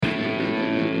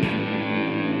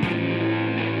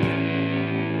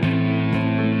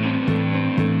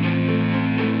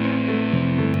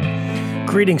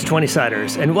Greetings,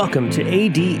 20-siders, and welcome to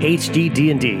ADHD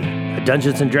D&D, a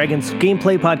Dungeons & Dragons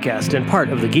gameplay podcast and part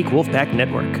of the Geek Wolfpack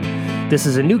Network. This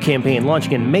is a new campaign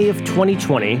launching in May of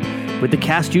 2020 with the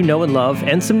cast you know and love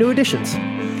and some new additions.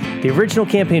 The original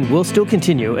campaign will still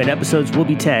continue, and episodes will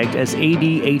be tagged as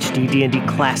ADHD D&D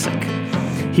Classic.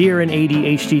 Here in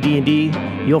ADHD D&D,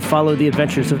 you'll follow the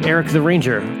adventures of Eric the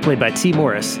Ranger, played by T.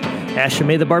 Morris,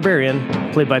 Ashame the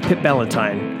Barbarian, played by Pip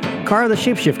Ballantyne, Kara the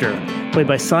Shapeshifter, played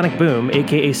by Sonic Boom,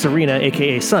 a.k.a. Serena,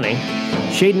 a.k.a. Sunny,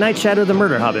 Shade Nightshadow the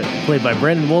Murder Hobbit, played by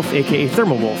Brandon Wolf, a.k.a.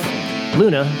 Thermal Wolf,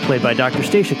 Luna, played by Dr.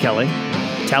 Stacia Kelly,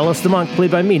 Talos the Monk,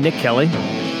 played by me, Nick Kelly,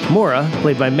 Mora,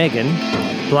 played by Megan,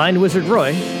 Blind Wizard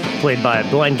Roy, played by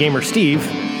Blind Gamer Steve,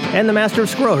 and the Master of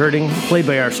Squirrel Herding, played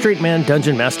by our straight man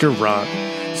Dungeon Master Ron.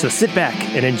 So sit back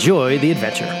and enjoy the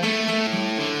adventure.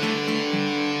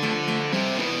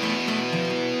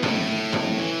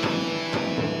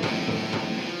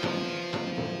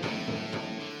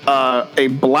 A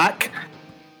black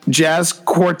jazz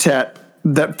quartet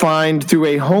that find through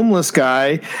a homeless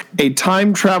guy a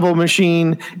time travel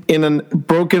machine in a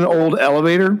broken old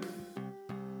elevator,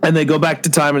 and they go back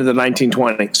to time into the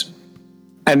 1920s.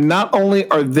 And not only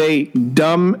are they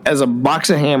dumb as a box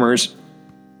of hammers,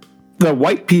 the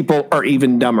white people are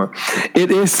even dumber.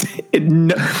 This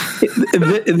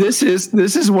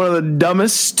is one of the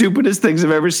dumbest, stupidest things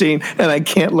I've ever seen, and I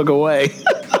can't look away.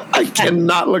 I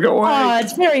cannot look away. Oh,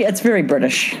 it's very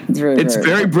British. It's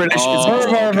very British. Oh, It's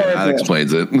very that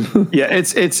explains it. Yeah,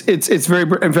 it's very.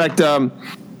 In fact,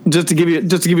 just to give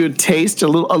you a taste, a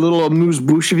little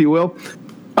amuse-bouche, if you will.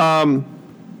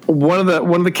 One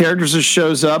of the characters that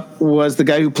shows up was the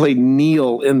guy who played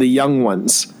Neil in The Young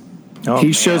Ones. Oh,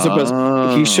 he shows up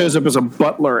as a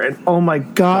butler, and oh my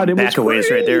god, it was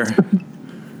Backaways right there.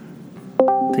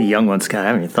 The Young Ones, God, I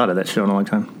haven't even thought of that show in a long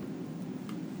time.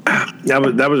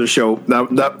 That was a show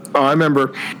I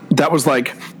remember. That was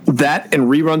like that and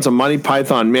reruns of Monty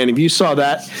Python. Man, if you saw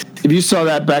that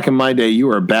back in my day, you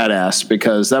were a badass,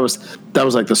 because that was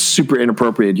like the super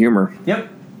inappropriate humor. Yep.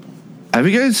 Have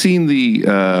you guys seen the?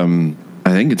 I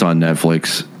think it's on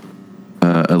Netflix.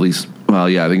 At least, well,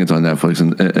 yeah, I think it's on Netflix in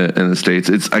the States.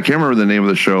 I can't remember the name of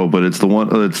the show, but it's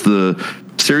it's the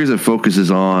series that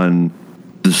focuses on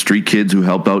the street kids who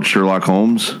help out Sherlock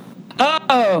Holmes.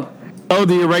 Oh,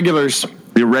 The Irregulars.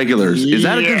 The Irregulars. Is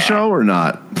that a good show or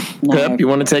not? No. Pip, you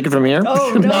want to take it from here?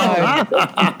 Oh, no.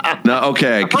 No,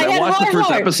 okay. Because I watched the first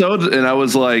episode and I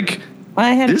was like,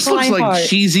 this looks like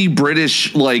cheesy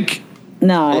British, like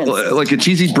a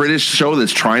cheesy British show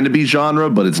that's trying to be genre,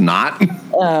 but it's not.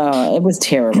 Oh, it was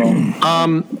terrible.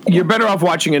 You're better off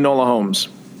watching Enola Holmes.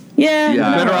 Yeah. You're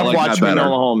better off watching Enola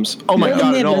Holmes. Oh my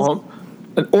god, Enola Holmes.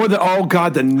 Or the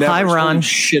Nevers. Hi, Ron. Holy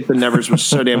shit, the Nevers was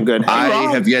so damn good.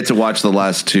 I have yet to watch the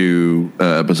last two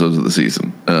episodes of the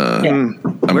season. I'm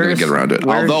going to get around to it.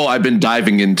 Although I've been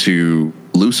diving into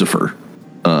Lucifer.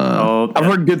 I've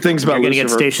heard good things about Lucifer. You're going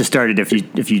to get Stacia started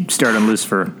if you start on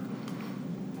Lucifer.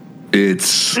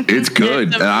 It's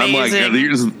good. And I'm like,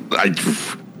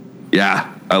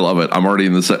 I love it. I'm already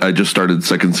in I just started the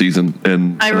second season,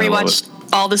 and I rewatched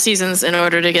all the seasons in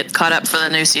order to get caught up for the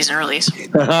new season release.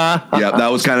 Yeah,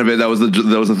 that was kind of it. That was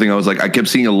the thing. I was like, I kept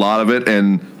seeing a lot of it,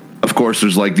 and of course,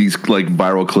 there's like these like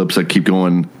viral clips that keep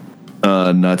going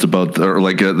nuts about, or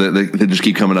like they just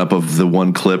keep coming up of the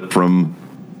one clip from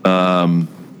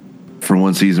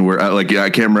one season where I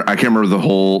can't remember the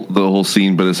whole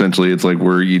scene, but essentially it's like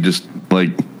where you just like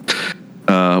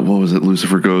what was it?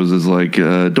 Lucifer goes is like,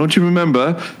 don't you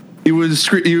remember? It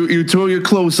was you tore your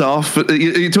clothes off.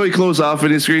 You tore your clothes off,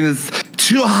 and your screen is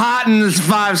too hot in this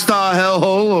 5-star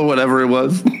hellhole or whatever it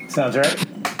was. Sounds right.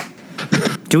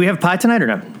 Do we have pie tonight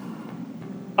or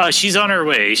not? She's on her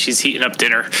way. She's heating up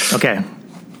dinner. Okay.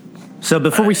 So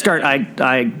before we start, I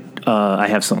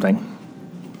have something.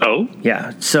 Oh?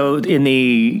 Yeah. So in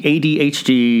the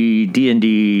ADHD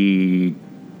D&D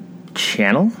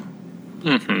channel,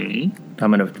 I'm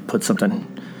going to put something.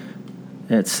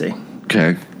 Let's see.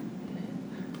 Okay.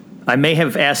 I may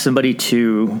have asked somebody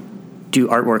to do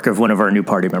artwork of one of our new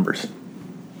party members.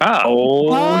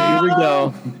 Here we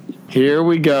go. Here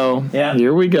we go. Yeah.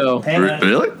 Here we go.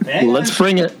 Really? Let's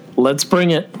bring it.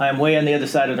 I'm way on the other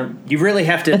side of the. You really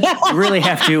have to.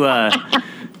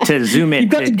 To zoom in.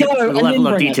 You've got to go the and level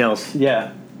then of bring details. it.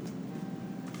 Yeah.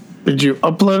 Did you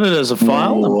upload it as a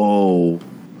file? Whoa.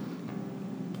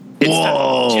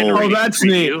 Oh, that's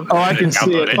neat. Oh, I can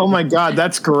see it. Oh my god,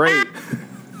 that's great.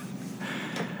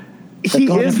 He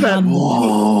is that.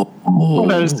 Oh,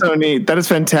 that is so neat. That is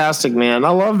fantastic, man. I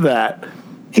love that.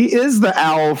 He is the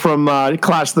owl from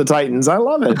Clash of the Titans. I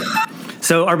love it.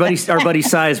 So our buddy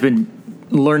Sai has been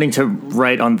learning to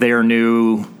write on their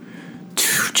new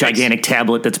gigantic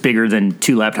tablet that's bigger than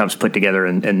 2 laptops put together.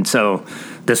 And so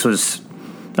this was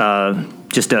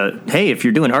just hey, if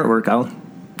you're doing artwork, I'll,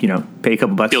 pay a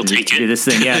couple bucks to do this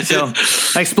thing. Yeah. So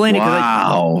I explained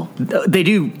Wow. it because they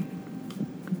do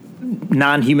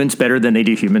non-humans better than they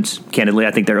do humans. Candidly,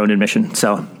 I think their own admission.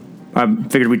 So I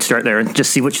figured we'd start there and just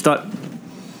see what you thought.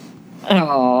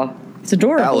 Oh, it's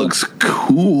adorable. That looks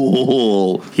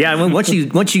cool. Yeah, I mean, once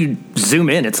you zoom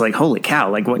in, it's like, holy cow!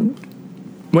 Like when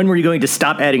were you going to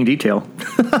stop adding detail?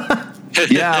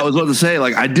 Yeah, I was about to say,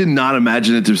 like, I did not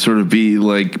imagine it to sort of be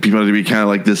like people to be kind of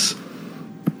like this,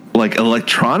 like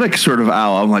electronic sort of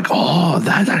owl. I'm like, oh,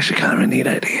 that's actually kind of a neat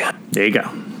idea. There you go.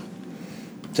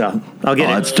 So I'll get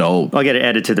it. That's dope. I'll get it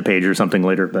added to the page or something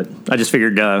later. But I just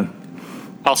figured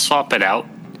I'll swap it out.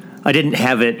 I didn't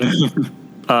have it.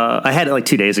 I had it like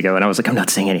 2 days ago, and I was like, I'm not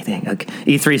saying anything. Like,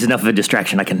 E3 is enough of a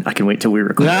distraction. I can wait till we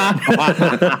record.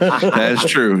 That's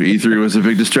true. E3 was a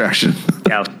big distraction.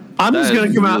 Yeah. I'm just That going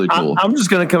is to come really out. cool. I'm just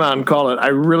going to come out and call it. I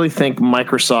really think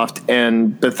Microsoft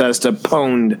and Bethesda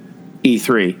pwned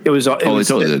E3. It was. Oh, they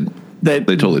totally did.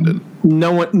 They totally did.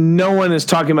 No one is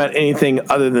talking about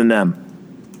anything other than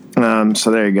them.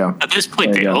 So there you go. At this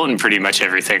point, they own pretty much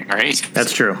everything, right?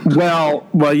 That's true.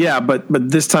 Well, yeah, but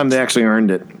this time they actually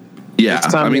earned it. Yeah,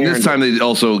 this time they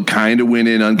also kind of went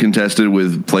in uncontested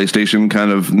with PlayStation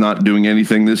kind of not doing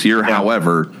anything this year. Yeah.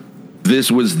 However, this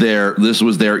was their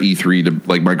E3 to,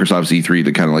 like, Microsoft's E3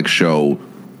 to kind of like show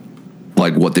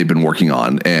like what they've been working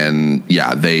on, and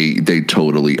yeah, they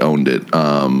totally owned it.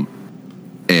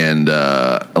 And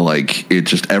like, it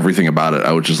just, everything about it,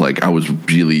 I was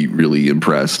really, really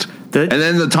impressed. And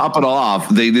then to top it all off,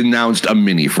 they announced a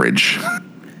mini fridge.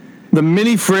 The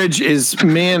mini fridge is,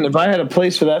 man, if I had a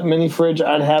place for that mini fridge,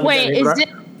 I'd have Wait, it. is it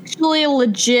actually a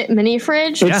legit mini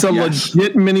fridge? It's a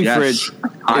legit mini fridge.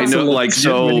 I know, like,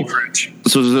 so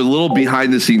there's a little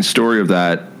behind the scenes story of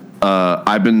that.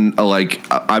 I've been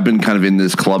kind of in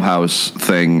this Clubhouse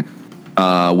thing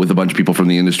with a bunch of people from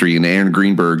the industry, and Aaron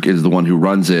Greenberg is the one who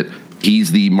runs it.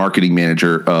 He's the marketing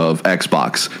manager of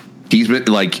Xbox. He's been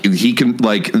like, he can,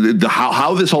 like,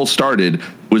 how this all started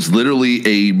was literally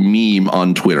a meme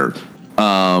on Twitter.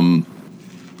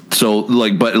 So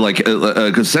like, but like,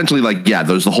 cause essentially, like, yeah,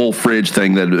 there's the whole fridge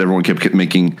thing that everyone kept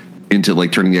making into,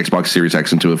 like, turning the Xbox Series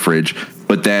X into a fridge.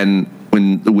 But then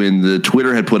when the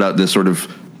Twitter had put out this sort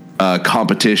of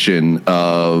competition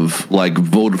of, like,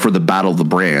 vote for the battle of the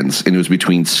brands, and it was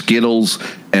between Skittles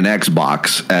and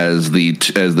Xbox as the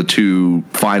two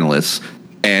finalists.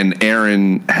 And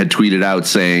Aaron had tweeted out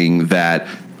saying that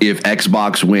if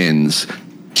Xbox wins,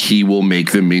 he will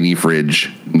make the mini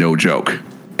fridge, no joke.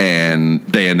 And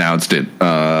they announced it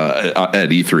at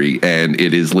E3, and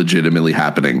it is legitimately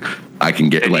happening. I can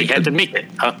get, And like, he had to make it,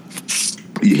 huh?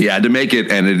 He had to make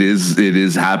it, and it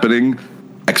is happening.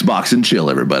 Xbox and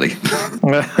chill, everybody.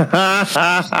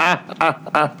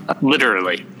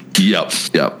 Literally. Yep.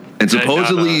 And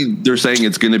supposedly they're saying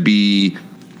it's going to be,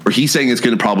 or he's saying it's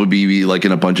going to probably be like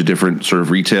in a bunch of different sort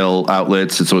of retail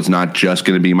outlets. And so it's not just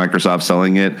going to be Microsoft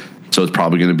selling it. So it's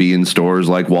probably going to be in stores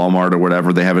like Walmart or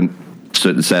whatever. They haven't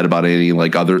said about any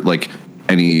like other, like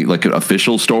any like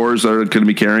official stores that are going to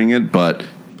be carrying it. But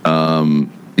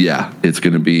yeah, it's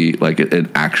going to be like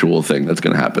an actual thing that's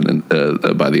going to happen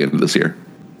by the end of this year.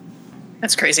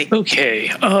 That's crazy. Okay.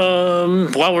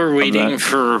 While we're waiting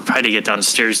for Pi to get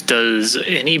downstairs, does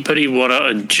anybody want to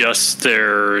adjust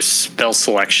their spell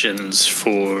selections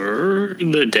for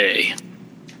the day?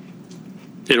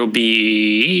 It'll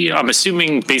be, I'm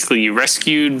assuming, basically you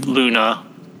rescued Luna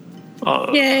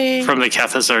Yay. from the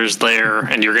Cathazar's lair,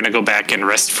 and you're going to go back and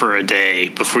rest for a day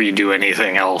before you do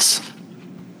anything else,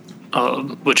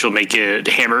 which will make it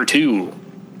Hammer 2.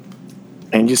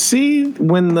 And you see,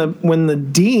 when the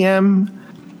DM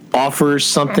offers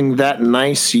something that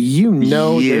nice, you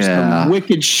know there's some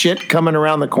wicked shit coming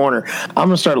around the corner. I'm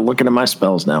gonna start looking at my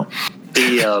spells now.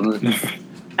 The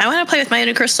I want to play with my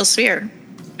new crystal sphere.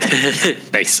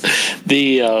 nice.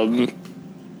 The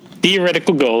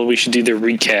theoretical goal. We should do the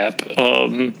recap.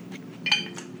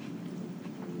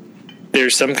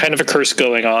 There's some kind of a curse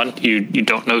going on. You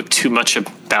don't know too much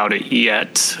about it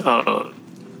yet.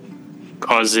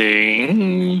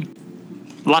 Causing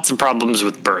lots of problems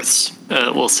with births,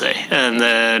 we'll say. And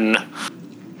then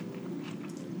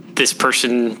this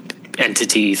person,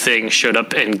 entity thing showed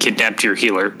up and kidnapped your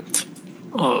healer.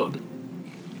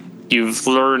 You've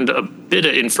learned a bit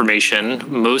of information,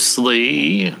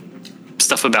 mostly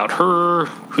stuff about her,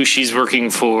 who she's working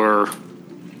for,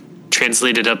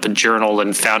 translated up a journal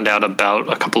and found out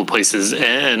about a couple of places,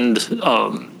 and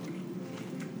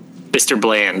Mr.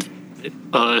 Bland.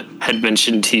 had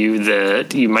mentioned to you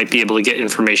that you might be able to get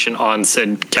information on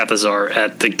said Cathazar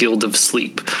at the Guild of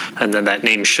Sleep, and then that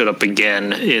name showed up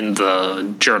again in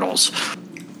the journals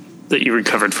that you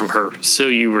recovered from her. So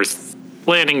you were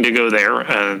planning to go there,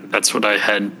 and that's what I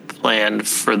had planned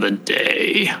for the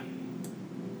day.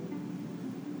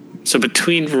 So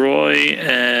between Roy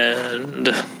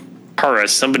and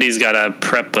Paris, somebody's got to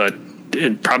prep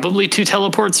probably 2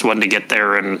 teleports, one to get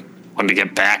there and one to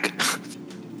get back.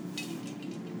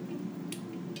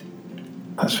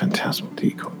 That's Phantasmal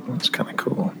Decoy. That's kind of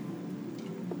cool.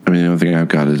 I mean, the only thing I've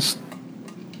got is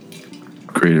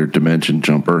Greater Dimension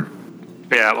Jumper.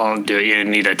 Yeah, well, do it. You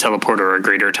need a teleport or a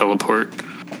greater teleport.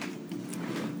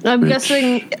 I'm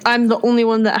guessing I'm the only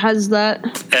one that has that.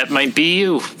 That might be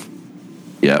you.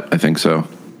 Yep, I think so.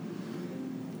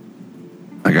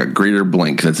 I got Greater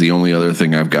Blink. That's the only other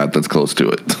thing I've got that's close to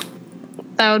it.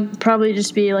 That would probably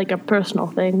just be like a personal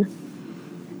thing.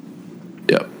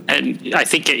 Yep. And I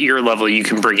think at your level, you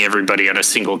can bring everybody on a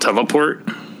single teleport.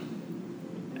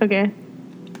 Okay.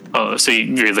 Oh, so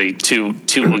you really two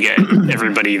will get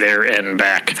everybody there and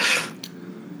back.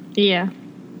 Yeah.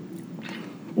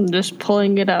 I'm just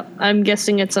pulling it up. I'm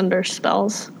guessing it's under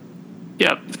spells.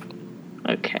 Yep.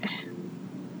 Okay.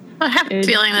 I have a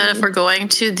feeling that if we're going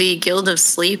to the Guild of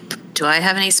Sleep, do I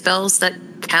have any spells that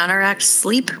counteract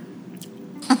sleep?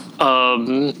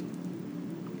 Well,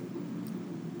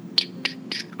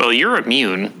 you're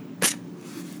immune.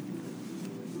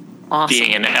 Awesome.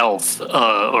 Being an elf,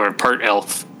 or part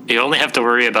elf. You only have to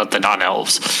worry about the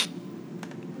non-elves.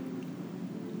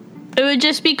 It would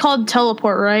just be called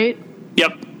teleport, right?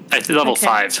 Yep, at level Okay.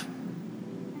 5.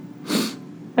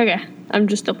 Okay. I'm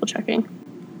just double checking.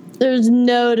 There's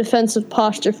no defensive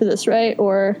posture for this, right?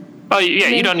 Or Oh, yeah,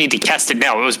 you don't need to cast it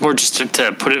now. It was more just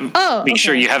to put it, make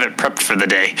sure you have it prepped for the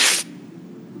day.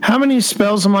 How many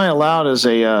spells am I allowed as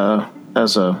a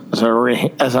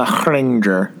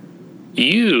ranger?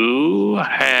 You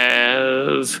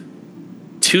have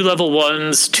 2 level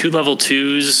 1s, 2 level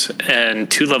 2s, and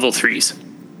 2 level 3s.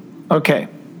 Okay.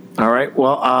 All right.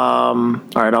 Well, all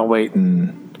right. I'll wait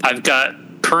and.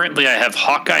 Currently I have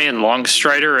Hawkeye and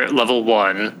Longstrider at level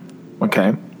 1.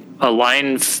 Okay.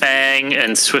 Align Fang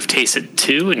and Swift Haste at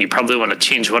 2, and you probably want to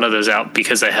change one of those out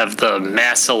because I have the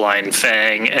Mass Align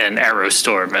Fang and Arrow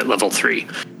Storm at level 3.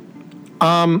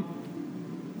 Can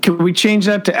we change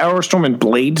that to Arrow Storm and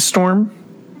Blade Storm?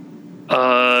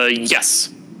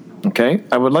 Yes. Okay.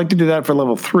 I would like to do that for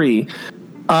level 3.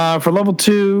 For level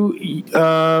 2,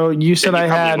 you said I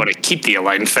had. want to keep the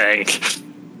Align Fang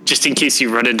just in case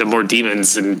you run into more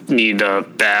demons and need a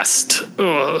Bast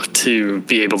to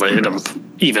be able to hit them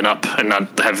even up and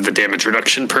not have the damage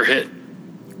reduction per hit.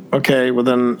 Okay, well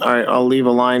then, all right, I'll leave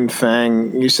Align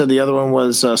Fang. You said the other one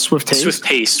was Swift Haste? Swift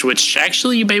Haste, which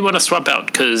actually you may want to swap out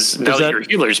because now that your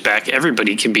healer's back,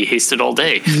 everybody can be hasted all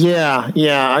day. Yeah.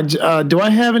 Do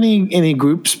I have any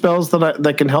group spells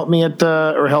that can help me at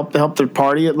or help the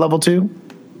party at level 2?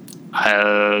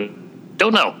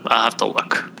 Don't know. I'll have to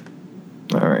look.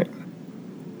 All right.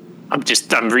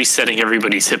 I'm resetting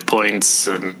everybody's hit points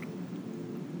and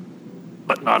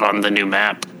whatnot on the new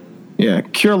map. Yeah,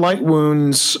 Cure Light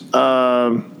Wounds. I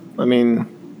mean,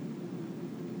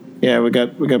 yeah, we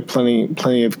got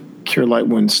plenty of Cure Light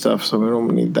Wounds stuff, so we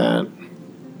don't need that.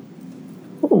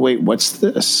 Oh, wait, what's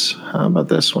this? How about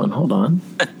this one? Hold on.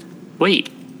 Wait,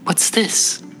 what's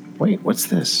this? Wait, what's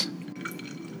this?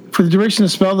 For the duration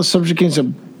of the spell, the subject gains a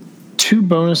 2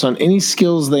 bonus on any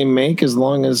skills they make, as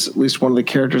long as at least one of the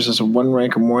characters has a 1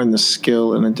 rank or more in the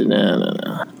skill. And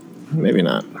no, maybe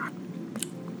not.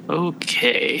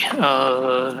 Okay,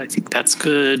 I think that's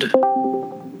good.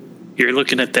 You're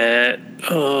looking at that.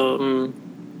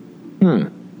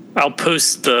 I'll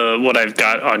post what I've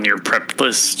got on your prep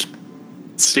list,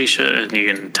 Stacia, and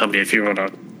you can tell me if you want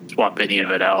to swap any of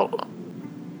it out.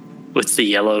 With the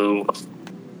yellow,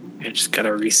 I just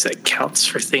gotta reset counts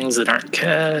for things that aren't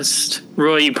cast.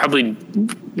 Roy, I'm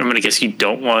gonna guess you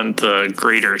don't want the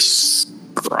greater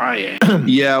scrying.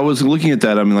 Yeah, I was looking at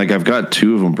that. I mean, like, I've got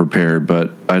 2 of them prepared,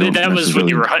 but I don't. That was when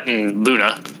you were hunting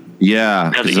Luna.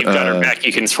 Yeah. Now that you've got her back,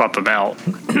 you can swap them out.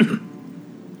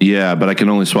 Yeah, but I can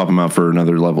only swap them out for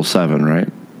another level 7, right?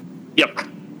 Yep.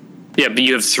 Yeah, but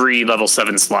you have 3 level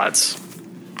 7 slots.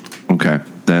 Okay.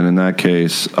 Then in that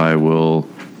case, I will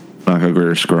knock out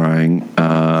Greater Scrying,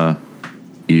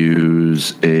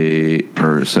 use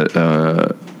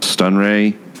Stun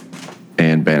Ray,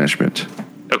 and Banishment.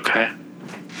 Okay.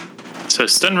 So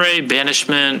Stun Ray,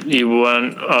 Banishment, you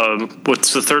want,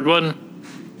 what's the third one?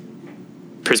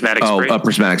 Prismatic Spray?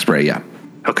 Prismatic Spray, yeah.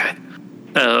 Okay.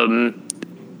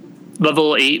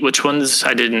 Level 8, which ones?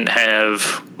 I didn't have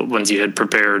what ones you had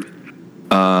prepared.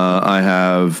 I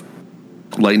have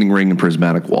lightning ring and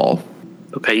prismatic wall.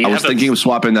 Okay, I was thinking of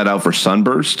swapping that out for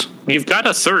sunburst. You've got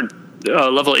a third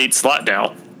level 8 slot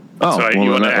now. Oh, so well,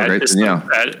 you want to okay, add, yeah.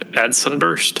 add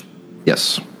sunburst?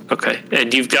 Yes. Okay,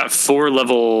 and you've got 4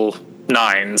 level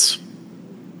 9s.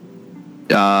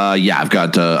 Yeah, I've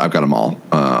got them all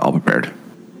prepared.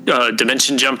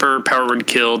 Dimension jumper, power word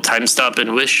kill, time stop,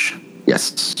 and wish.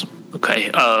 Yes.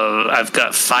 Okay, I've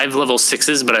got 5 level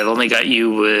 6s, but I've only got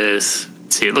you with.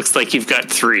 See, it looks like you've got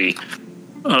 3.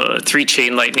 3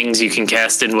 chain lightnings you can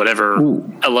cast in whatever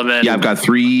element. Yeah, I've got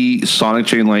 3 sonic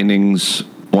chain lightnings,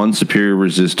 1 superior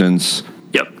resistance.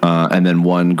 Yep. And then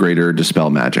 1 greater dispel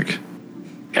magic.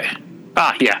 Okay.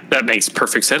 Yeah, that makes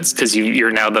perfect sense because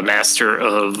you're now the master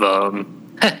of.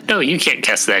 No, you can't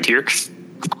cast that here.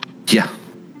 Yeah.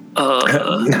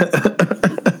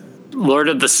 Lord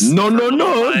of the. No,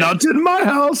 not in my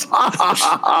house.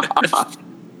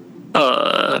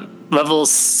 Level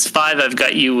 5, I've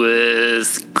got you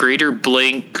with Greater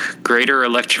Blink, Greater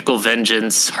Electrical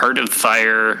Vengeance, Heart of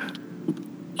Fire,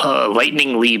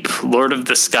 Lightning Leap, Lord of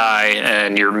the Sky,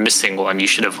 and you're missing one. You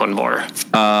should have one more.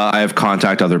 I have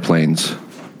Contact Other Planes.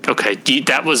 Okay,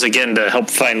 that was again to help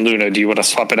find Luna. Do you want to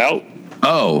swap it out?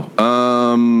 Oh,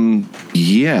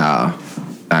 yeah,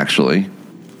 actually.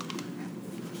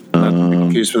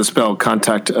 Used for the spell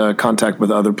contact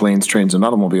with other planes, trains, and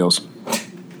automobiles.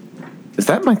 Is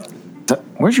that my?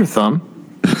 Where's your thumb?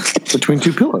 Between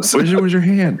 2 pillows. Where's your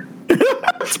hand?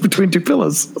 It's between 2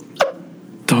 pillows.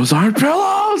 Those aren't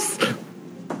pillows.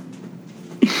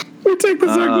 We take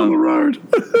the circle road.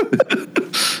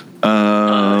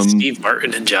 Steve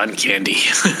Martin and John Candy.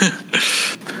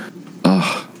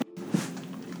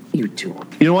 You two.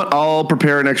 You know what? I'll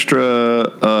prepare an extra.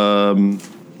 I'll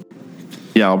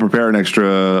prepare an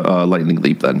extra lightning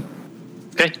leap then.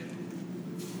 Okay.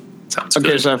 Sounds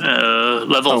Okay, good. so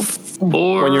level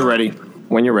 4. when you're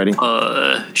ready.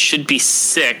 Should be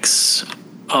 6.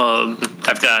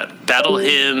 I've got Battle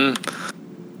Hymn,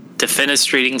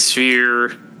 Defenestrating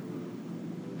Sphere,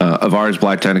 Avar's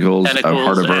Black Tentacles,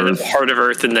 Heart of Earth. Heart of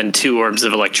Earth, and then 2 Orbs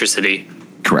of Electricity.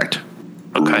 Correct.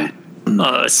 Okay.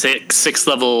 6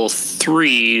 level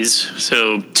 3s,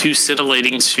 so 2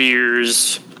 Scintillating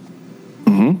Spheres.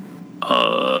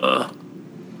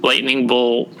 Lightning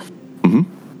Bolt.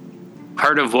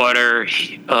 Heart of Water,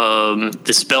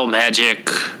 Dispel Magic.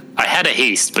 I had a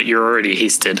haste, but you're already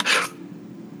hasted.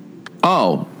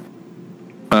 Oh.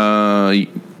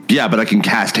 Yeah, but I can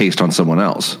cast haste on someone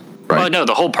else, right? Oh, no,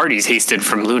 the whole party's hasted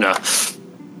from Luna.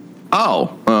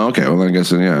 Oh, okay. Well, then I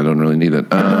guess, yeah, I don't really need it.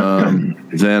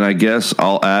 Then I guess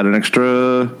I'll add an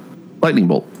extra lightning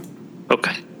bolt.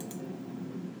 Okay.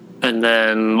 And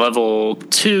then level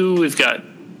 2, we've got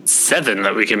 7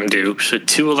 that we can do. So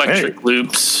 2 electric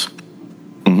loops,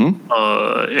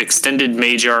 extended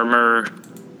mage armor,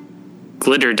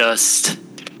 glitter dust,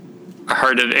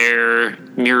 heart of air,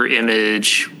 mirror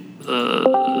image,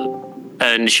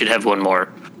 and you should have one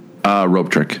more. Rope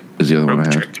trick is the other one I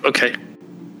have. Trick. Okay.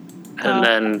 And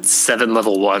then 7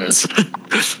 level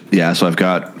 1s. Yeah, so I've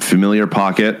got familiar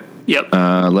pocket. Yep.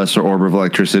 Lesser orb of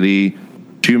electricity,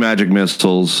 2 magic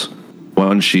missiles,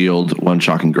 1 shield, 1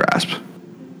 shocking grasp.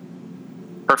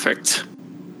 Perfect.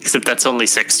 Except that's only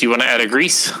 6. Do you want to add a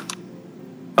grease?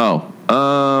 Oh,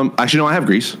 actually no, I have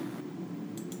grease.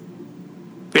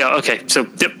 Yeah. Okay. So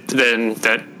yep. Then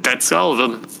that's all of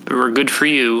them. We're good for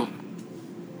you.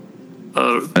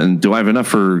 And do I have enough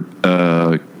for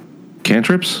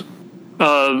cantrips?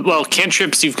 Well,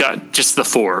 cantrips, you've got just the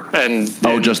 4, and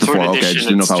just the 4. Okay, I just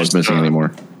didn't know if I was missing any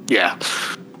more. Yeah.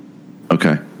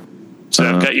 Okay. So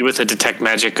I've got you with a detect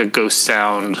magic, a ghost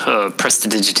sound,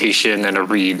 prestidigitation, and a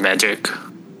read magic.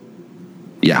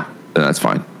 Yeah, that's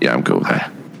fine. Yeah, I'm cool with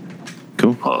that.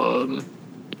 Cool.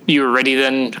 You were ready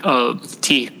then,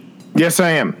 T? Yes,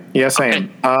 I am.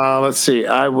 Let's see.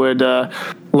 I would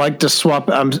like to swap.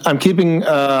 I'm keeping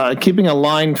a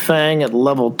line fang at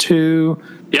level 2.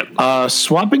 Yep.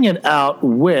 Swapping it out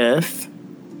with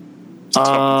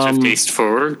Taste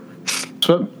forward.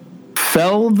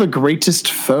 Fell the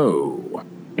Greatest Foe.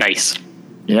 Nice.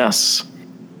 Yes.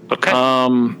 Okay.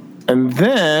 And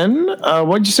then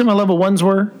what'd you say my level 1s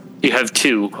were? You have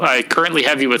 2. I currently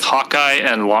have you with Hawkeye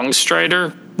and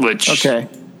Longstrider, which... Okay.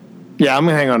 Yeah, I'm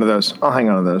going to hang on to those. I'll hang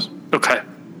on to those. Okay.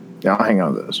 Yeah, I'll hang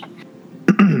on to those.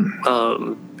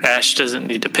 Ash doesn't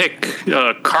need to pick.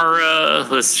 Kara,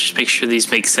 let's just make sure these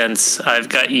make sense. I've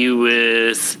got you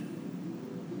with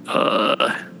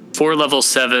 4 level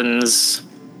 7s,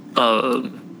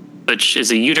 which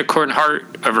is a unicorn heart,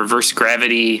 a reverse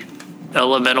gravity,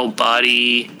 elemental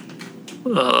body,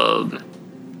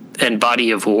 and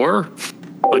body of war,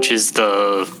 which is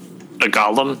the a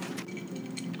golem.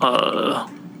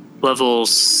 Level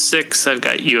 6, I've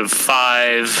got you of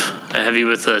 5. I have you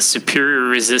with a superior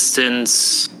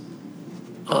resistance,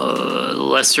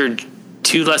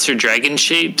 two lesser dragon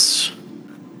shapes,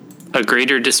 a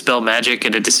greater dispel magic,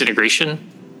 and a disintegration.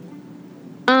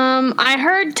 I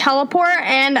heard teleport,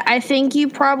 and I think you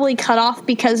probably cut off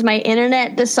because my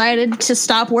internet decided to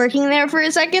stop working there for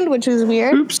a second, which was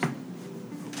weird. Oops.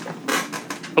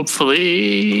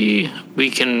 Hopefully, we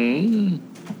can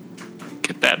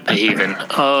get that behaving.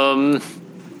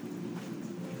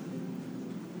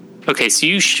 Okay, so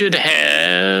you should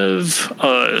have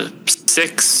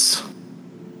 6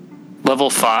 level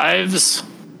 5s.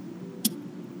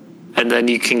 And then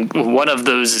you can, one of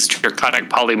those is Draconic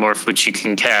Polymorph, which you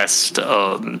can cast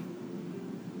a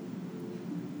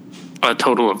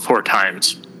total of 4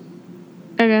 times.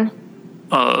 Okay.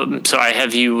 So I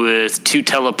have you with 2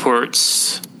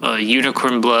 teleports,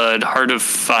 Unicorn Blood, Heart of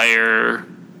Fire,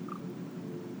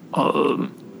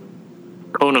 Cone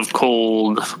of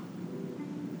Cold,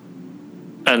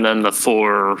 and then the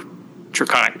 4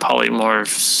 Draconic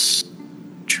Polymorphs,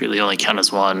 which really only count as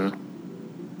 1.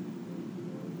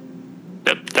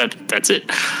 Yep, that's it.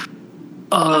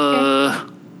 Okay.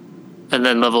 And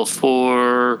then level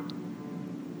 4,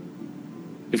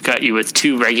 we've got you with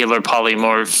 2 regular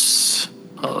polymorphs,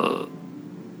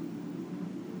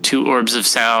 2 orbs of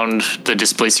sound, the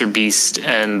Displacer Beast,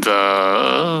 and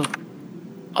the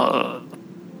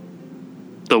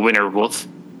Winter Wolf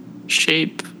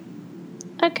shape.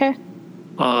 Okay.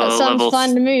 That sounds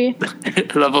fun to me.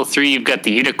 Level 3, you've got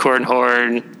the Unicorn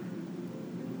Horn,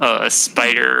 a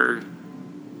Spider,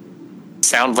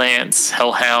 Sound Lance,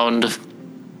 Hellhound,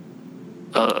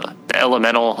 the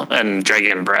Elemental, and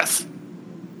Dragon Breath.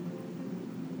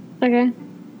 Okay.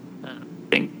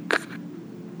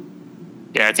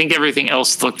 I think everything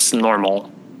else looks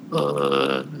normal.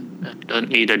 Doesn't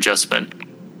need adjustment.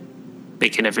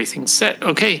 Making everything set.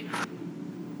 Okay.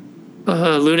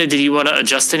 Luna, did you want to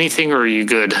adjust anything, or are you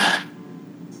good?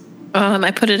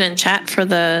 I put it in chat for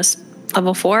the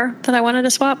level 4 that I wanted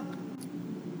to swap.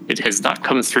 It has not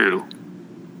come through.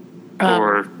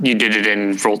 Or you did it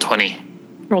in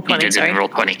Roll20. Roll20, you did sorry. It in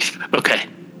Roll20. Okay.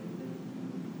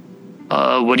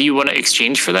 What do you want to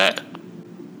exchange for that?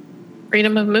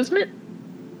 Freedom of movement?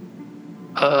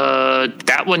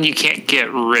 That one you can't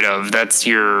get rid of. That's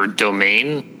your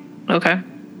domain. Okay.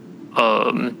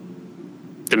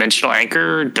 Dimensional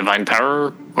Anchor, Divine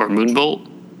Power, or Moonbolt?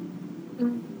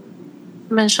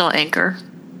 Dimensional Anchor.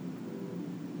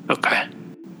 Okay.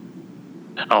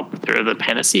 And I'll throw the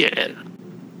Panacea in.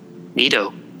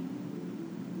 Neato.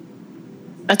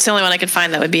 That's the only one I could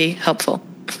find that would be helpful.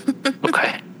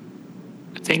 Okay.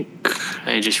 I think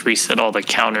I just reset all the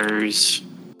counters.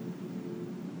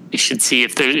 You should see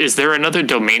if is there another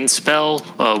domain spell,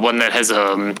 one that has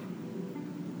a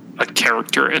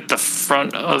character at the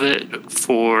front of it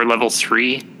for level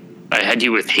 3. I had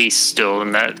you with haste still,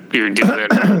 and that you're doing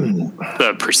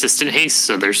the persistent haste,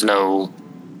 so there's no.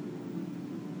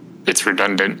 It's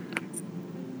redundant.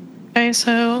 Okay,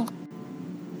 so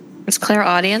is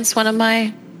Clairaudience one of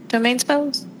my domain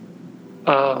spells?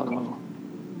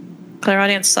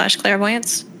 Clairaudience /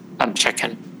 Clairvoyance? I'm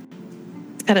checking.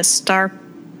 It's got a star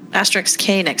asterisk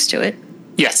K next to it.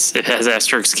 Yes, it has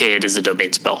asterisk K. It is a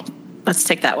domain spell. Let's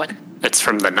take that one. It's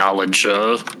from the knowledge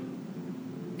of.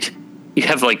 You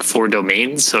have like 4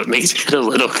 domains, so it makes it a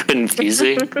little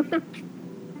confusing.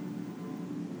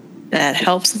 That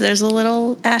helps. There's a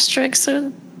little asterisk.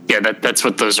 Yeah, that's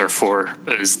what those are for.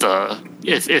 Is the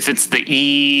if it's the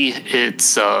E,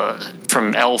 it's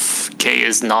from Elf. K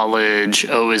is knowledge.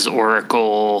 O is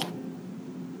oracle.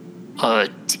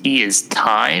 T is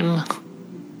time,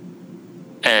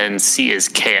 and C is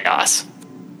chaos.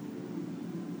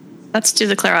 Let's do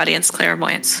the Clairaudience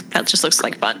Clairvoyance. That just looks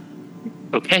like fun.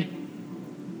 Okay.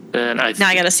 Then now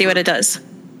I got to see what it does.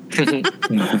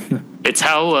 It's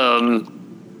how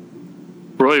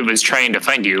Roy was trying to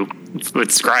find you with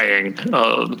scrying,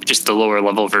 just the lower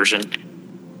level version.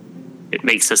 It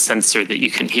makes a sensor that you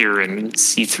can hear and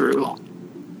see through.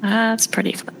 That's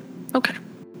pretty fun. Okay.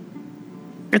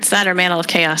 It's that or Mantle of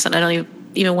Chaos, and I don't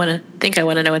even want to think I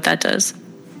want to know what that does.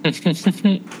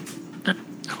 Okay.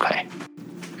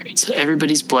 All right, so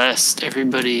everybody's blessed.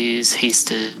 Everybody's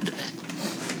hasted.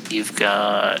 You've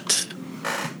got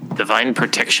Divine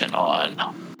Protection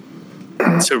on.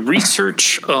 So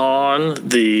research on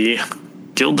the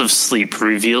Guild of Sleep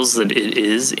reveals that it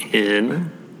is in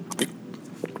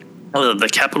the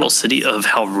capital city of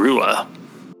Halrua.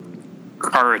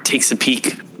 Kara takes a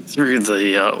peek through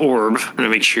the orb to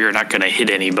make sure you're not going to hit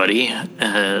anybody,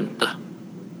 and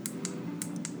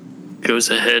goes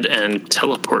ahead and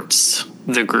teleports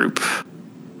the group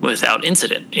without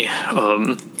incident. You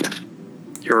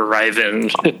arrive in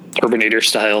Terminator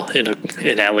style in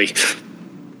an alley.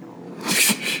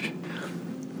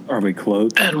 Are we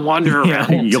closed? And wander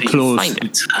around you're until close. you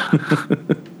find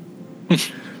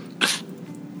it.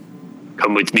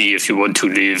 Come with me if you want to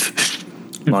live.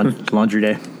 Laundry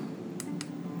day.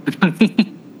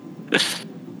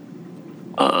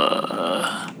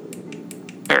 All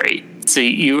right. So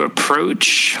you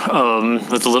approach,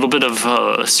 with a little bit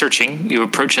of searching, you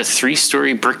approach a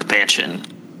 3-story brick mansion.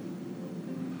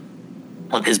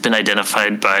 What has been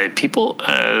identified by people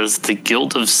as the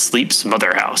Guild of Sleep's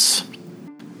mother house.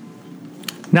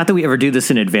 Not that we ever do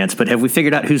this in advance, but have we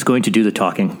figured out who's going to do the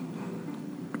talking?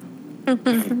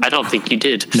 I don't think you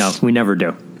did. No, we never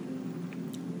do.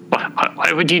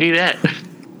 Why would you do that?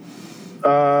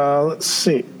 Let's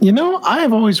see. You know, I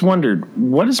have always wondered,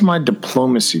 what is my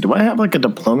diplomacy? Do I have like a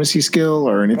diplomacy skill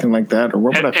or anything like that? Or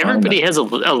what would I find? Everybody has a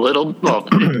little, well,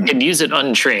 you can use it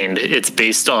untrained. It's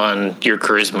based on your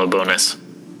charisma bonus.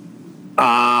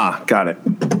 Ah, got it.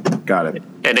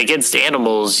 And against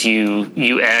animals,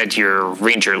 you add your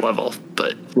ranger level,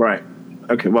 but Right.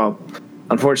 Okay, well,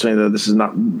 unfortunately, though, this is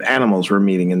not animals we're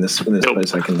meeting in this Nope.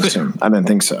 place, I can assume. I didn't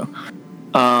think so.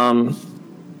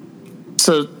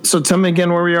 So tell me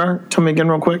again where we are. Tell me again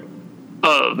real quick.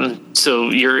 so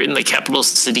you're in the capital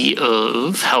city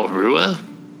of Halrua.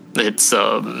 It's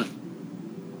a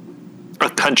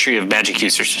country of magic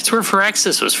users. It's where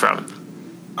Firaxis was from.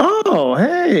 Oh,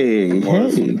 hey.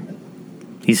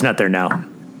 He's not there now.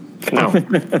 No,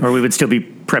 Or we would still be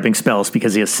prepping spells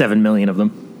because he has 7 million of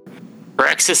them.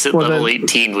 Firaxis at Well, level then-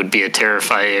 18 would be a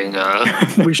terrifying.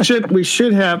 we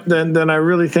should have then. I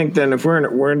really think then if we're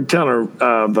in a town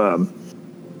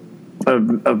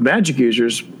of magic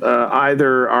users,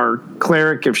 either our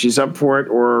cleric if she's up for it,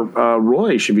 or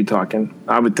Roy should be talking.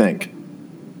 I would think.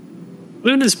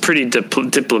 Moon is pretty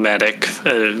diplomatic.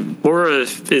 Laura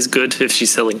is good if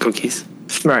she's selling cookies.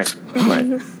 Right.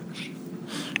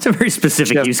 It's a very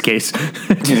specific Yeah. use case.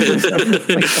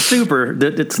 Like, super.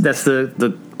 That's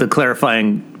the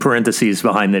clarifying parentheses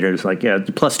behind there. It's like, yeah,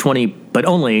 plus 20, but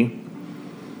only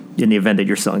in the event that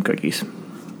you're selling cookies.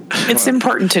 It's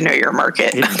important to know your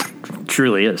market. It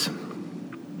truly is.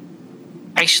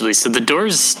 Actually, so the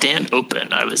doors stand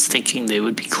open. I was thinking they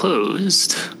would be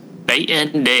closed. Night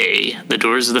and day, the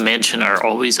doors of the mansion are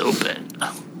always open.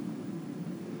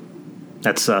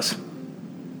 That's sus.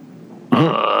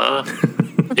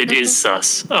 It is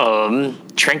sus.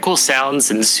 Tranquil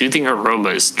sounds and soothing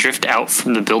aromas drift out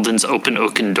from the building's open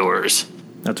oaken doors.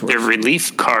 That's They're worse.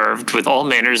 relief carved with all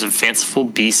manners of fanciful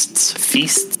beasts,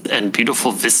 feasts, and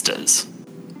beautiful vistas.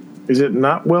 Is it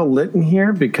not well lit in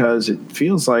here? Because it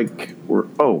feels like we're.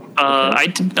 Oh. I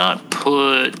did not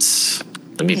put.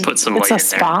 Let me put some It's light a in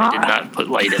there. spa. I did not put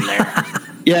light in there.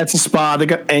 Yeah, it's a spa. They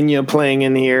got Enya playing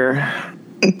in here.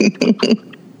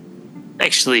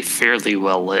 Actually, fairly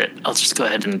well lit. I'll just go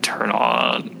ahead and turn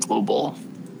on global.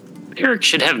 Eric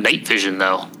should have night vision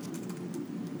though.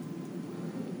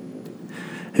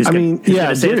 Who's I gonna- mean, who's yeah, I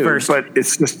gonna say it do, first? but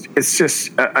it's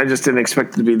just. I just didn't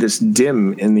expect it to be this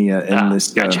dim in the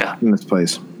Gotcha. in this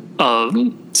place.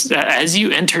 As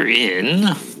you enter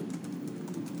in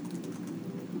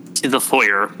to the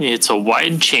foyer, it's a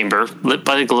wide chamber lit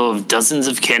by the glow of dozens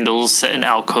of candles set in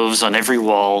alcoves on every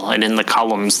wall and in the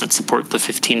columns that support the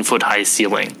 15-foot-high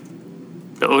ceiling.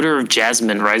 The odor of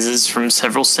jasmine rises from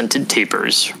several scented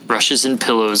tapers. Rushes and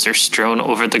pillows are strewn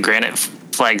over the granite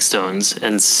flagstones,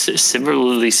 and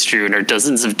similarly strewn are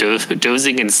dozens of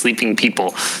dozing and sleeping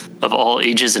people of all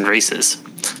ages and races.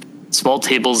 Small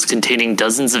tables containing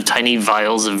dozens of tiny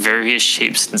vials of various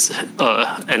shapes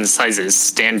and sizes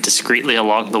stand discreetly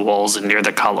along the walls and near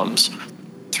the columns.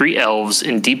 3 elves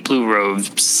in deep blue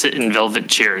robes sit in velvet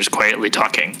chairs, quietly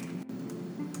talking.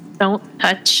 Don't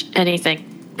touch anything.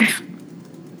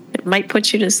 It might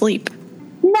put you to sleep.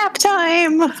 Nap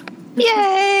time!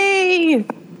 Yay!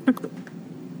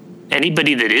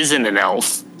 Anybody that isn't an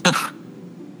elf,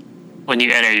 when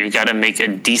you enter, you've got to make a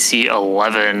DC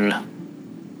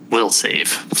 11 will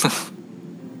save.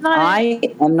 I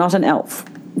am not an elf.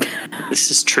 This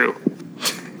is true.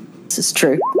 This is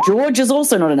true. George is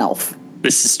also not an elf.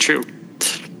 This is true.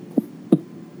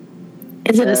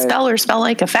 Is it a spell or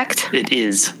spell-like effect? It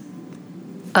is.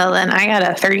 Well, then I got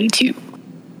a 32.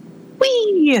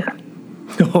 Whee!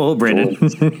 Oh, Brandon. Oh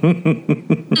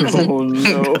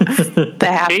no. The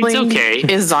halfling okay.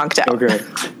 is zonked out. Okay.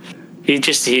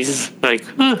 He's like,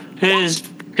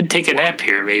 could take a nap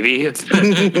here, maybe.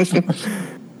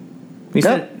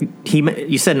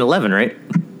 You said an 11, right?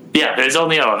 Yeah, there's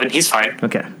only 11. He's fine.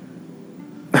 Okay.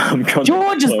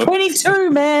 George is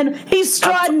 22, man. He's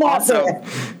striding out there.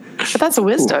 But that's a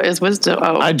wisdom. Is wisdom?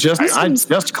 Oh, I just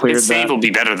cleared His save that. will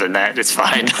be better than that. It's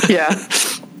fine. yeah.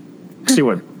 See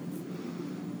what?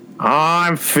 Oh,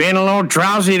 I'm feeling a little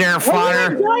drowsy there,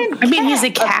 Fire. I mean, he's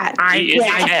a cat. He is a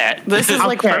cat. This is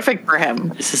like perfect for him.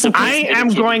 This is a I am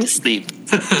going to sleep.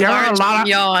 There are a lot of.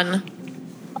 Yawn.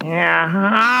 Yeah,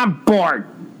 I'm bored.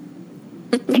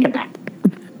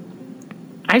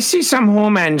 I see some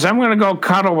humans. I'm gonna go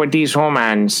cuddle with these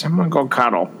humans. I'm gonna go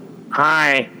cuddle.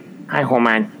 Hi,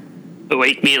 human.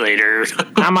 Wake me later.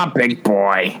 I'm a big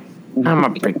boy.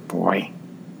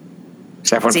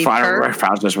 Except when Is he Fire purr?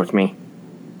 Fausta's with me.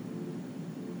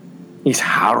 He's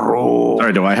Haru.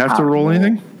 Sorry, do I have to roll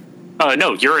anything?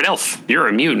 No, you're an elf. You're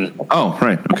immune. Oh,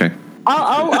 right. Okay.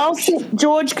 I'll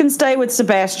George can stay with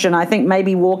Sebastian. I think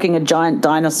maybe walking a giant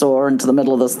dinosaur into the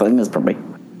middle of this thing is probably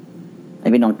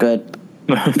maybe not good.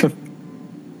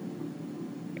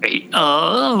 Right.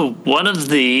 One of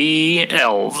the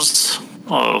elves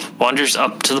wanders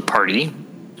up to the party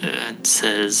and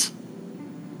says,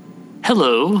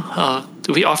 "Hello.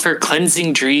 We offer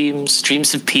cleansing dreams,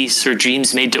 dreams of peace, or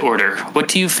dreams made to order. What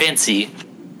do you fancy?"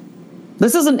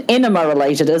 This isn't enema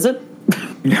related, is it?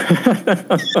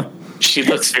 She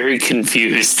looks very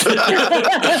confused.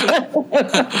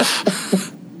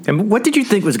 And what did you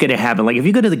think was going to happen? Like, if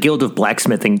you go to the Guild of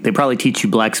Blacksmithing, they probably teach you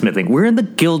blacksmithing. We're in the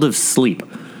Guild of Sleep.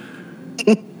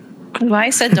 Well, I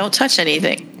said don't touch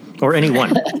anything. Or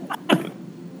anyone.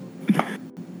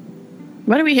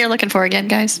 What are we here looking for again,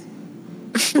 guys?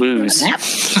 Clues.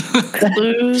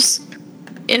 Clues.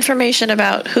 Information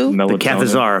about who? The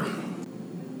Cathazar.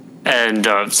 And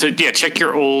check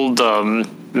your old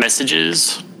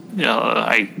messages.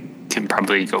 I can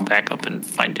probably go back up and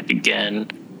find it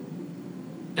again.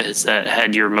 As that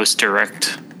had your most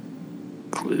direct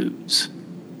clues.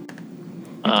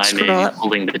 I may be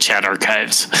pulling the chat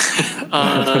archives.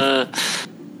 No,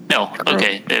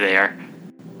 okay, there they are.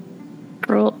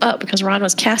 Scroll up because Ron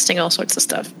was casting all sorts of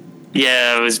stuff.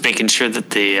 Yeah, I was making sure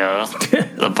that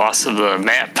the boss of the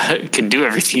map can do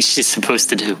everything she's supposed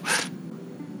to do.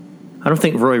 I don't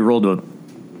think Roy rolled a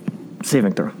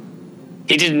saving throw.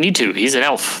 He didn't need to. He's an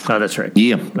elf. Oh, that's right.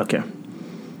 Yeah. Okay.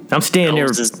 I'm staying near.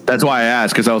 That's why I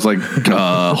asked, because I was like,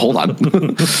 hold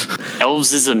on.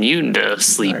 Elves is immune to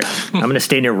sleep. Right. I'm going to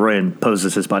stay near Roy and pose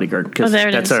as his bodyguard because there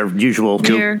it that's is. our usual.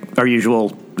 Here. Our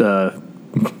usual.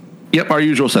 Yep, our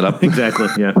usual setup. Exactly.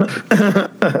 Yeah.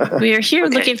 We are here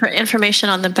looking for information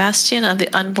on the Bastion of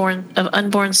the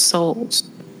Unborn Souls.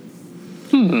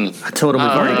 I told him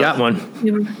we've already got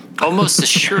one. Almost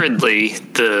assuredly,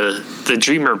 the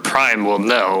Dreamer Prime will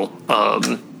know.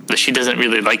 But she doesn't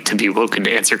really like to be woken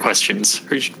to answer questions.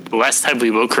 The last time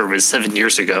we woke her was 7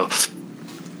 years ago.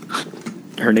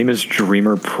 Her name is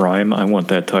Dreamer Prime. I want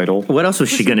that title. What else was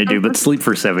she going to do but sleep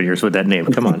for 7 years with that name?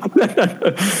 Come on.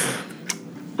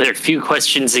 There are few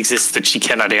questions exist that she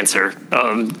cannot answer.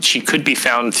 She could be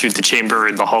found through the chamber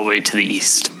in the hallway to the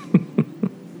east.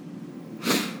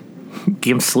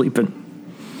 Keep him sleeping.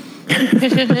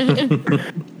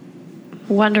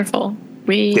 Wonderful.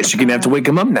 Guess you're going to have to wake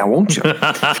him up now, won't you?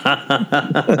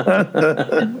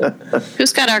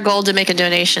 Who's got our goal to make a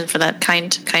donation for that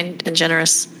kind and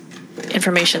generous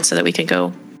information so that we can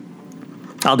go?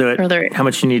 I'll do it. Further- How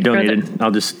much you need donated?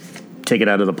 I'll just take it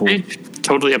out of the pool.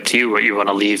 Totally up to you what you want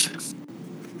to leave.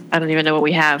 I don't even know what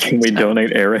we have. Can we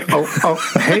donate Eric? Oh,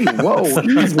 hey, whoa,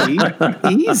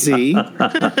 easy.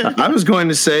 I was going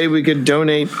to say we could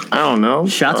donate, I don't know.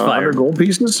 Shots fired. 100 gold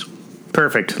pieces?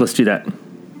 Perfect. Let's do that.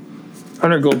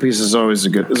 100 gold pieces is always a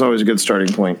good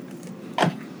starting point.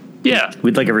 Yeah.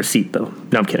 We'd like a receipt, though.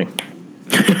 No, I'm kidding.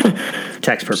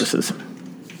 Tax purposes.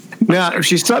 Now, if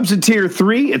she subs at tier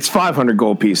 3, it's 500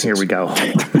 gold pieces. Here we go.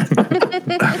 She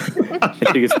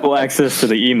gets full access to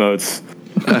the emotes.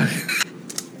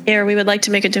 Here, we would like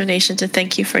to make a donation to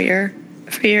thank you for your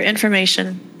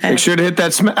information. Make sure to hit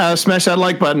that smash that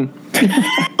like button.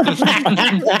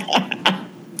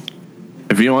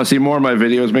 If you want to see more of my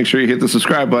videos, make sure you hit the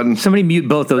subscribe button. Somebody mute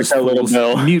both those fools.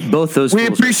 Mute both those We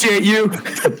fools. appreciate you.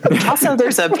 Also,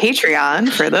 there's a Patreon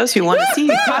for those who want to see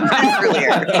content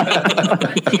earlier.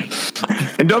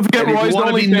 And don't forget, And if Roy's you want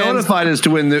to be OnlyFans. notified as to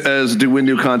when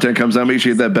new content comes out, make sure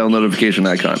you hit that bell notification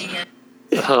icon.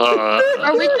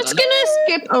 Are we just gonna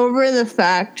skip over the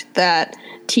fact that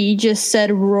T just said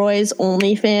Roy's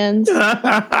OnlyFans?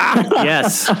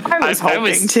 Yes. I was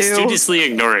hoping to. studiously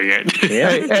ignoring it.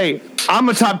 Hey, I'm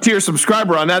a top tier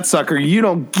subscriber on that sucker. You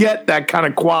don't get that kind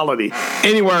of quality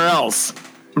anywhere else.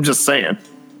 I'm just saying.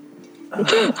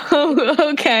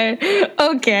 Okay.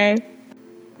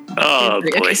 Oh boy.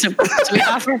 Okay, so we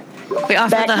offer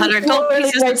the 100 gold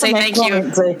pieces and say thank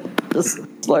you. Just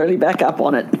slowly back up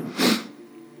on it.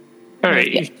 All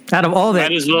right. Out of all that,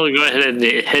 Might as well go ahead and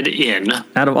head in.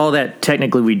 out of all that,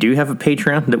 technically we do have a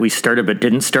Patreon that we started but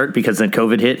didn't start because then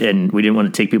COVID hit and we didn't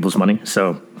want to take people's money.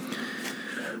 So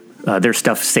there's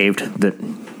stuff saved that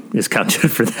is counted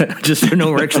for that. Just so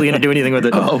no, we're actually going to do anything with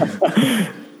it.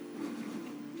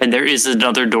 And there is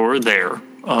another door there.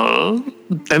 And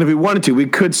if we wanted to, we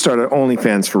could start an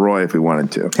OnlyFans for Roy if we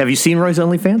wanted to. Have you seen Roy's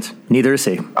OnlyFans? Neither has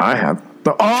he. I have.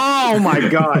 Oh my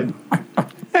God.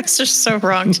 That's just so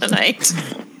wrong tonight.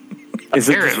 Is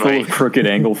it just full of crooked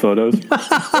angle photos?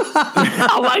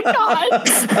 Oh my god!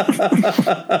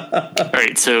 All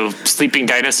right, so sleeping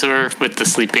dinosaur with the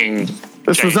sleeping.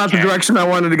 This was not the direction I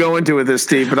wanted to go into with this,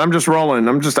 Steve, but I'm just rolling.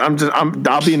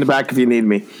 I'll be in the back if you need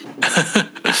me.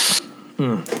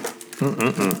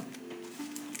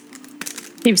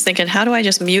 He was thinking, how do I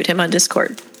just mute him on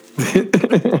Discord?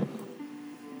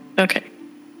 Okay.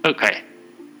 Okay.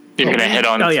 You're going to head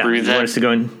on Oh, yeah. through You that. want us to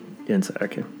go inside?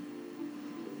 Okay.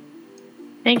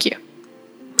 Thank you.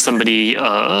 Somebody,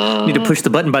 You need to push the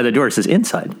button by the door. It says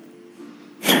inside.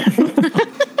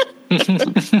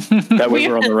 That way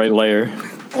we're on the right layer.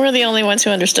 We're the only ones who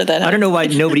understood that. I don't know why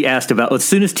nobody asked about. As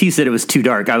soon as T said it was too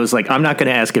dark, I was like, I'm not going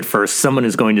to ask it first. Someone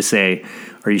is going to say,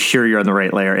 "Are you sure you're on the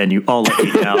right layer?" And you all let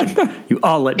me down. You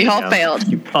all let me down. You all failed.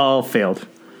 You all failed.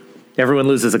 Everyone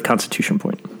loses a Constitution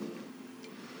point.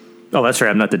 Oh, that's right.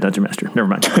 I'm not the Dungeon Master. Never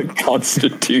mind.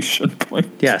 Constitution point.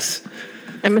 Yes.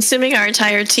 I'm assuming our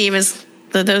entire team is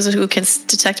those who can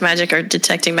detect magic are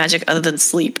detecting magic other than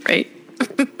sleep, right?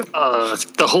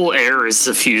 the whole air is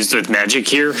suffused with magic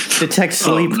here. Detect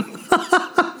sleep.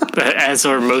 As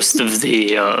are most of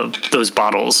the those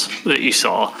bottles that you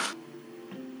saw.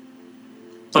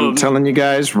 I'm telling you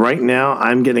guys right now,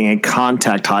 I'm getting a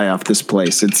contact high off this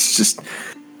place. It's just,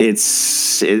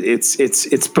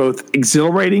 it's both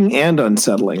exhilarating and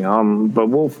unsettling. But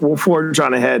we'll forge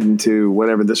on ahead into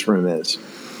whatever this room is.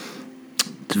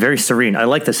 It's very serene. I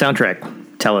like the soundtrack.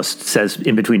 Tellus says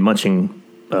in between munching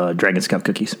Dragon Scout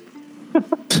cookies.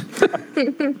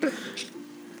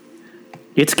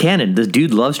 It's canon. The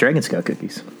dude loves Dragon Scout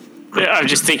cookies. Yeah, I'm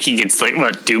just thinking it's like,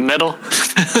 what, doom metal?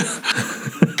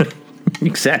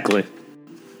 Exactly.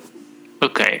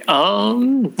 Okay.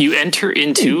 You enter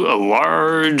into a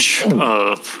large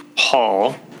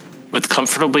hall with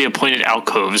comfortably appointed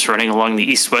alcoves running along the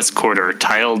east-west corridor,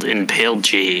 tiled in pale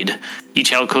jade.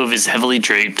 Each alcove is heavily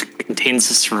draped, contains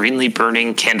a serenely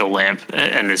burning candle lamp,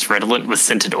 and is redolent with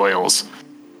scented oils.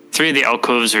 3 of the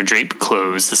alcoves are draped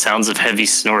closed, the sounds of heavy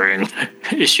snoring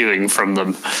issuing from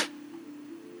them.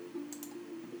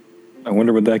 I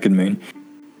wonder what that could mean.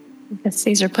 I guess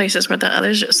these are places where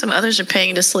some others are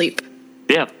paying to sleep.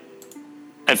 Yeah.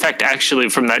 In fact, actually,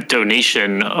 from that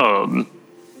donation,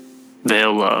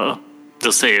 they'll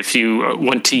say if you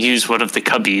want to use one of the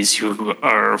cubbies, you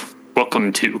are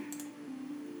welcome to.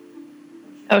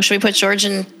 Oh, should we put George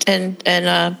and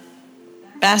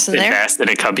Bass in there Bass in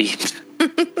a cubby.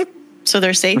 so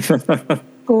they're safe?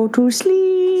 Go to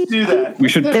sleep. Do that. We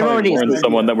should They're probably already warn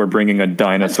someone that we're bringing a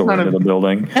dinosaur into the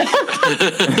building.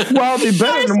 Well, it'd be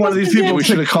better than one of these people. We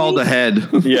should have called ahead.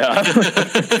 Yeah.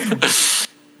 So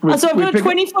I've got a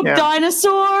 20-foot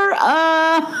dinosaur.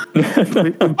 We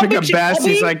pick up Bass.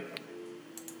 He's like,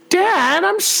 Dad,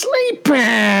 I'm sleeping.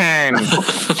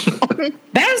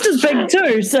 Bass is big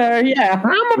too, so yeah.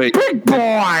 I'm a big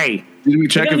boy. Did we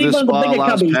check if need this one of the spa bigger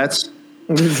allows cubbies. pets?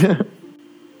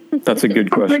 That's a good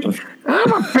question.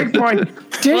 I'm a big boy.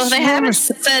 Well, they haven't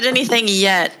said anything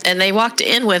yet, and they walked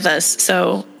in with us,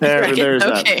 so There's that.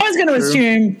 okay. I was going to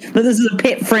assume that this is a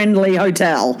pet-friendly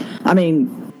hotel. I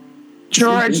mean,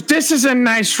 George, this is a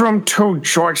nice room too,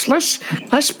 George.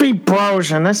 Let's be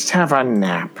bros and let's have a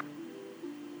nap.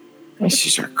 This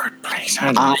is a good place.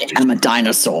 I am a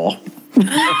dinosaur.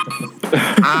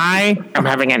 I am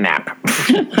having a nap.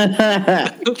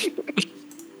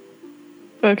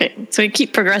 Okay, so we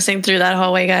keep progressing through that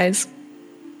hallway, guys.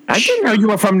 I didn't know you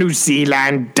were from New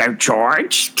Zealand,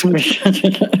 George.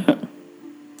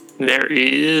 There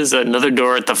is another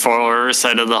door at the far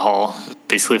side of the hall,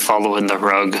 basically following the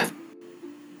rug.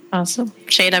 Awesome.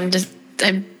 Shade, I'm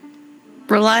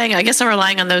relying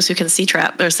on those who can see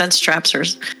trap or sense traps or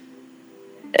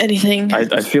anything.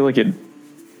 I feel like it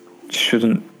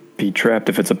shouldn't be trapped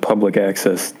if it's a public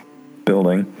access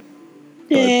building.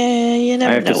 Yeah, you I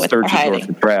never have know to what search they're the door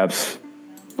hiding. for traps.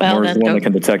 Well, Or then the one go. that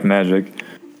can detect magic.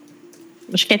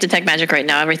 She can't detect magic right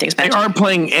now. Everything's They magic. are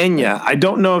playing Enya. I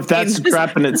don't know if that's a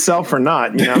trap in itself or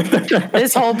not. You know,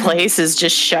 This whole place is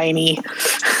just shiny.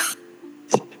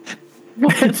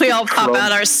 We all pop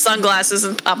out our sunglasses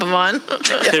and pop them on.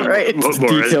 Yeah, right. Mora's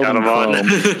Detailed got in them on.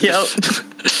 Yep.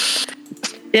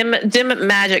 Dim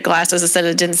magic glasses instead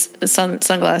of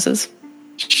sunglasses.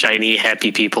 Shiny,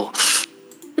 happy people.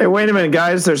 Hey, wait a minute,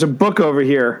 guys. There's a book over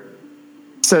here.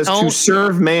 It says Oh. to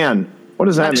serve man. What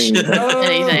does that mean?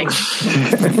 Anything.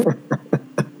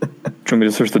 Do you want me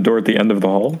to search the door at the end of the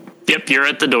hall? Yep, you're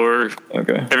at the door.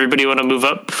 Okay. Everybody want to move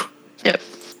up? Yep.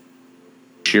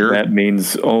 Sure. That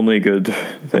means only good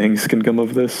things can come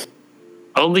of this.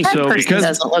 Only That so. person because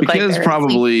doesn't look like because they're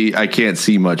probably I can't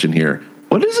see much in here.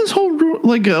 What does this whole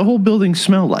whole building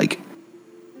smell like?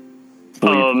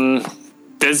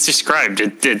 As described,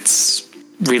 it's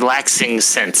relaxing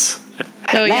scent.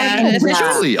 Oh yeah.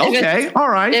 Really? Okay. All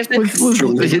right. if With it's-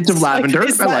 a hint of lavender.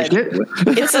 I like it.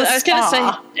 I was gonna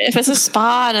say if it's a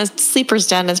spa and a sleeper's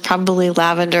den, it's probably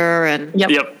lavender and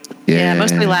Yep. yeah,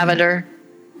 mostly lavender.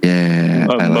 Yeah.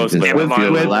 Oh, I like mostly. this. With-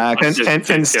 Feel with- relaxed.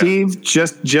 And Steve,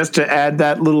 just to add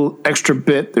that little extra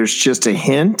bit, there's just a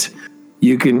hint.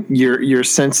 You can your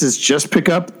senses just pick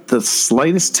up the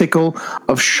slightest tickle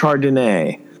of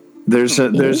Chardonnay. There's a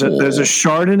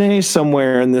Chardonnay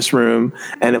somewhere in this room,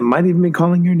 and it might even be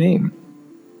calling your name.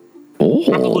 Oh.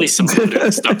 Probably some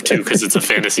other stuff too, because it's a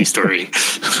fantasy story.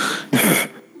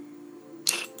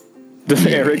 Does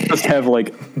Eric just have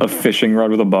like a fishing rod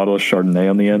with a bottle of Chardonnay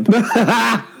on the end?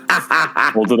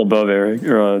 Hold it above Eric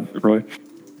or Roy.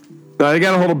 They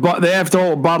got to hold they have to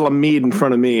hold a bottle of mead in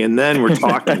front of me, and then we're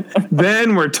talking.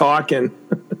 Then we're talking.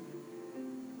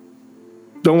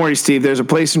 Don't worry, Steve. There's a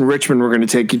place in Richmond we're going to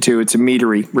take you to. It's a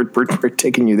meadery. We're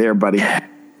taking you there, buddy.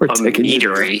 We're A taking you.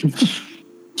 meadery.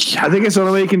 I think it's the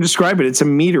only way you can describe it. It's a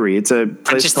meadery. It's a I'm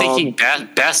place just called. thinking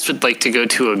Bast would like to go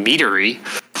to a meadery.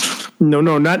 No,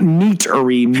 not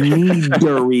meatery.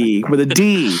 Meadery with a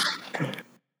D.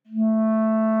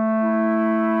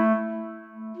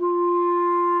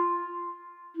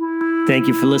 Thank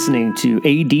you for listening to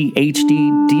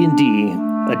ADHD D&D,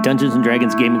 a Dungeons &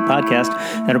 Dragons gaming podcast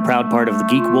and a proud part of the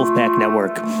Geek Wolfpack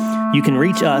Network. You can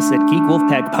reach us at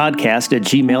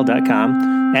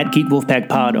geekwolfpackpodcast@gmail.com, at Geek Wolfpack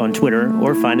Pod on Twitter,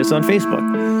 or find us on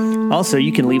Facebook. Also,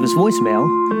 you can leave us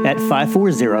voicemail at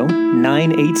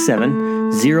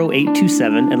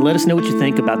 540-987-0827 and let us know what you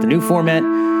think about the new format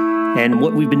and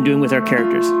what we've been doing with our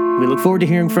characters. We look forward to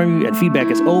hearing from you, and feedback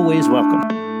is always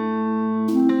welcome.